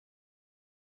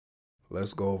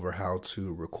let's go over how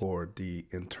to record the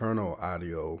internal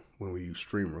audio when we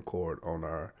stream record on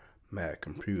our Mac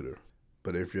computer.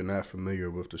 But if you're not familiar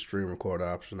with the stream record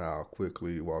option, I'll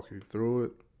quickly walk you through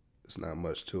it. It's not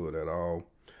much to it at all.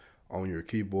 On your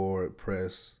keyboard,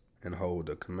 press and hold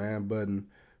the command button,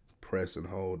 press and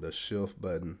hold the shift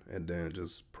button, and then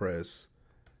just press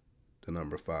the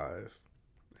number 5.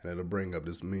 And it'll bring up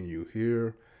this menu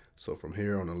here. So from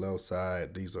here on the left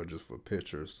side, these are just for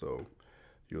pictures. So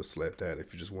you'll select that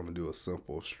if you just want to do a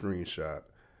simple screenshot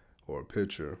or a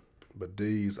picture. But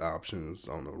these options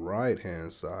on the right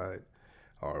hand side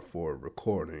are for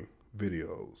recording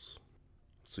videos.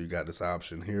 So you got this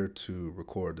option here to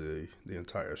record the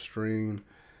entire stream,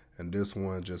 and this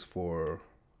one just for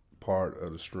part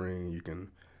of the stream. You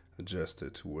can adjust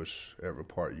it to whichever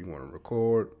part you want to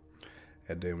record.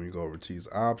 And then when you go over to these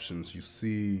options, you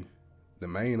see the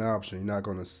main option. You're not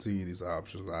going to see these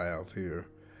options I have here,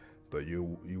 but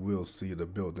you will see the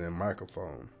built-in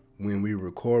microphone. When we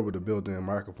record with the built-in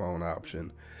microphone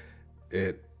option,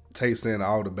 it takes in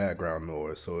all the background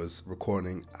noise, so it's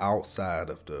recording outside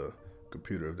of the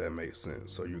computer, if that makes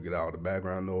sense. So you get all the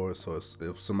background noise, so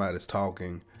if somebody's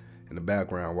talking in the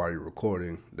background while you're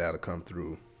recording, that'll come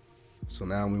through. So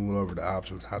now we went over the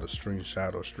options, how to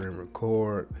screenshot or stream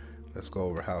record. Let's go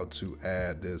over how to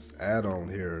add this add-on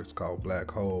here. It's called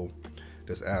Blackhole.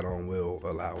 This add-on will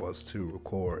allow us to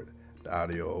record the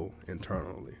audio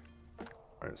internally.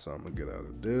 All right, so I'm gonna get out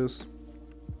of this.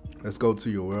 Let's go to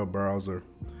your web browser,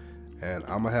 and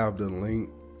I'm gonna have the link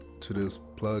to this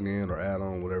plugin or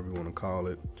add-on, whatever you want to call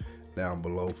it, down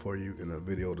below for you in the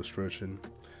video description.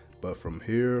 But from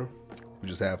here, we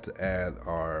just have to add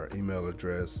our email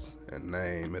address and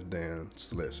name, and then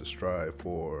select subscribe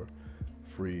for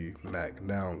free Mac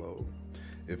download.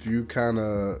 If you kind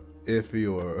of iffy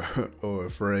or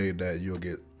afraid that you'll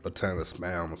get a ton of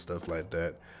spam and stuff like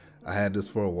that, I had this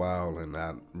for a while and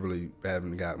I really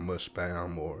haven't gotten much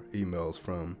spam or emails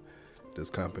from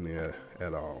this company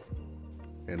at all.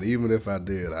 And even if I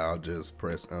did, I'll just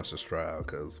press unsubscribe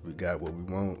because we got what we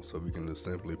want, so we can just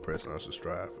simply press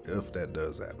unsubscribe if that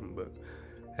does happen. But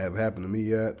haven't happened to me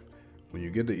yet. When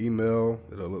you get the email,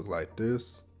 it'll look like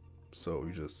this. So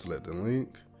you just select the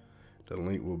link. The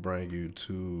link will bring you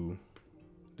to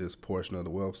this portion of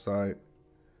the website.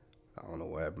 I don't know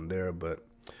what happened there, but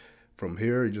from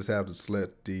here, you just have to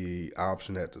select the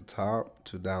option at the top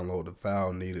to download the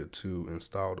file needed to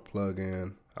install the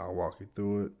plugin. I'll walk you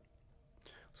through it.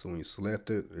 So when you select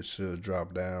it, it should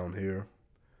drop down here.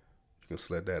 You can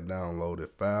select that downloaded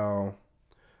file,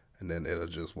 and then it'll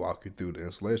just walk you through the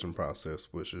installation process,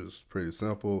 which is pretty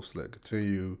simple. Select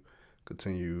continue,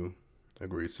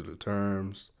 agree to the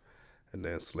terms, and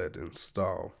then select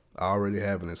install. I already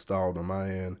have it installed on my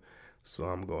end, so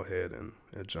I'm gonna go ahead and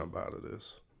jump out of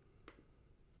this.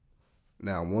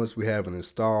 Now, once we have it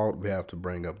installed, we have to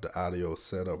bring up the audio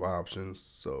setup options.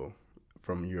 So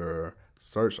from your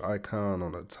search icon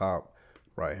on the top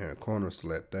right hand corner,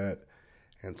 select that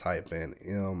and type in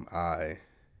MIDI.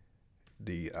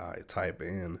 Type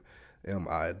in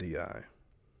MIDI.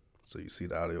 So you see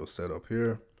the audio setup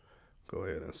here. Go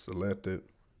ahead and select it.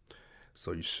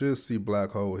 So you should see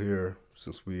Blackhole here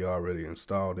since we already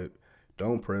installed it.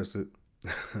 Don't press it.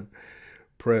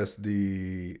 Press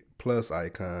the plus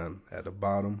icon at the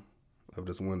bottom of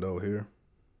this window here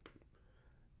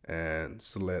and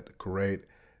select create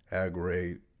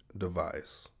aggregate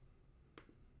device.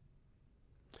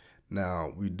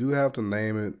 Now we do have to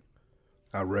name it.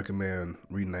 I recommend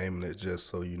renaming it just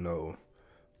so you know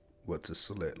what to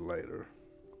select later.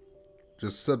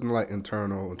 Just something like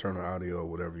internal audio,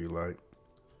 whatever you like.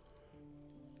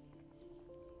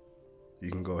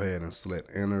 You can go ahead and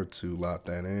select enter to lock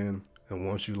that in. And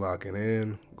once you lock it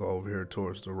in, go over here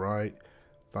towards the right,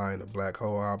 find the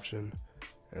Blackhole option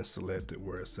and select it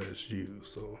where it says use.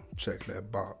 So check that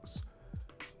box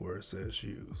where it says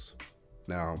use.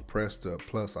 Now press the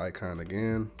plus icon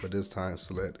again, but this time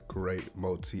select create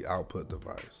multi-output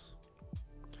device.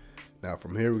 Now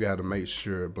from here, we got to make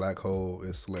sure Blackhole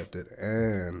is selected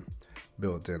and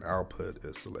built-in output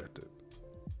is selected.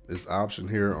 This option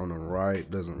here on the right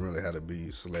doesn't really have to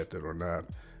be selected or not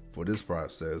for this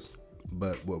process,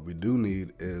 but what we do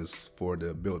need is for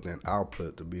the built-in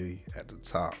output to be at the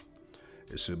top.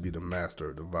 It should be the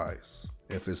master device.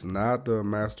 If it's not the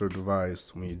master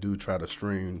device, when you do try to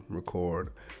stream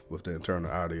record with the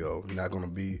internal audio, you're not going to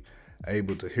be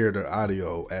able to hear the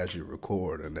audio as you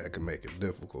record, and that can make it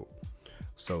difficult.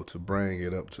 So to bring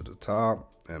it up to the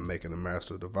top and make it a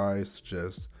master device,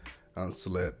 just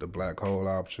unselect the Blackhole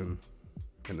option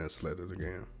and then select it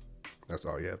again. That's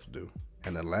all you have to do.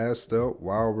 And the last step,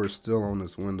 while we're still on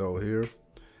this window here,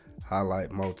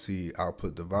 highlight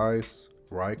multi-output device,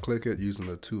 right click it using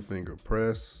the 2-finger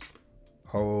press,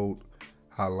 hold,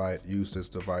 highlight use this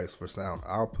device for sound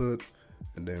output,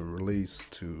 and then release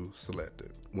to select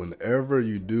it. Whenever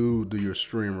you do your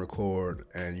stream record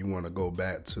and you want to go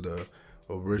back to the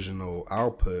original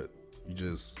output, you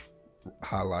just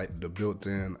highlight the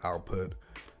built-in output,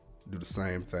 do the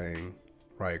same thing,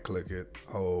 right click it,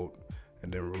 hold,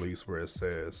 and then release where it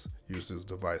says use this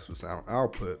device for sound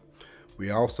output.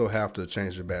 We also have to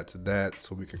change it back to that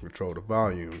so we can control the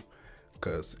volume,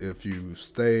 because if you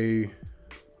stay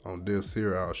on this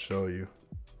here, I'll show you,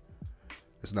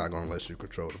 it's not going to let you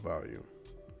control the volume.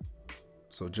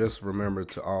 So just remember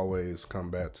to always come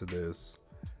back to this,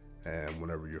 and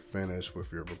whenever you're finished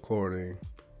with your recording,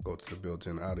 go to the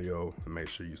built-in audio and make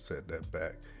sure you set that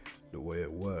back the way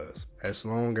it was. As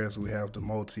long as we have the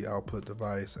multi-output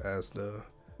device as the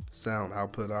sound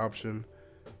output option,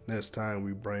 next time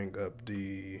we bring up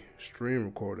the stream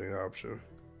recording option,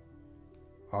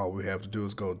 all we have to do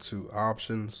is go to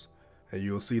options, and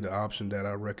you'll see the option that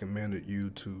I recommended you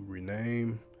to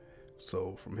rename.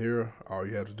 So from here, all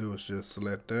you have to do is just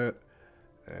select that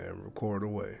and record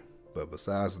away. But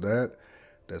besides that,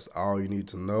 that's all you need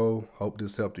to know. Hope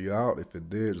this helped you out. If it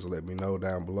did, just let me know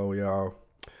down below, y'all.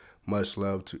 Much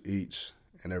love to each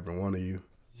and every one of you.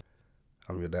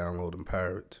 I'm your downloading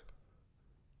pirate,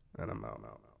 and I'm out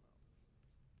now.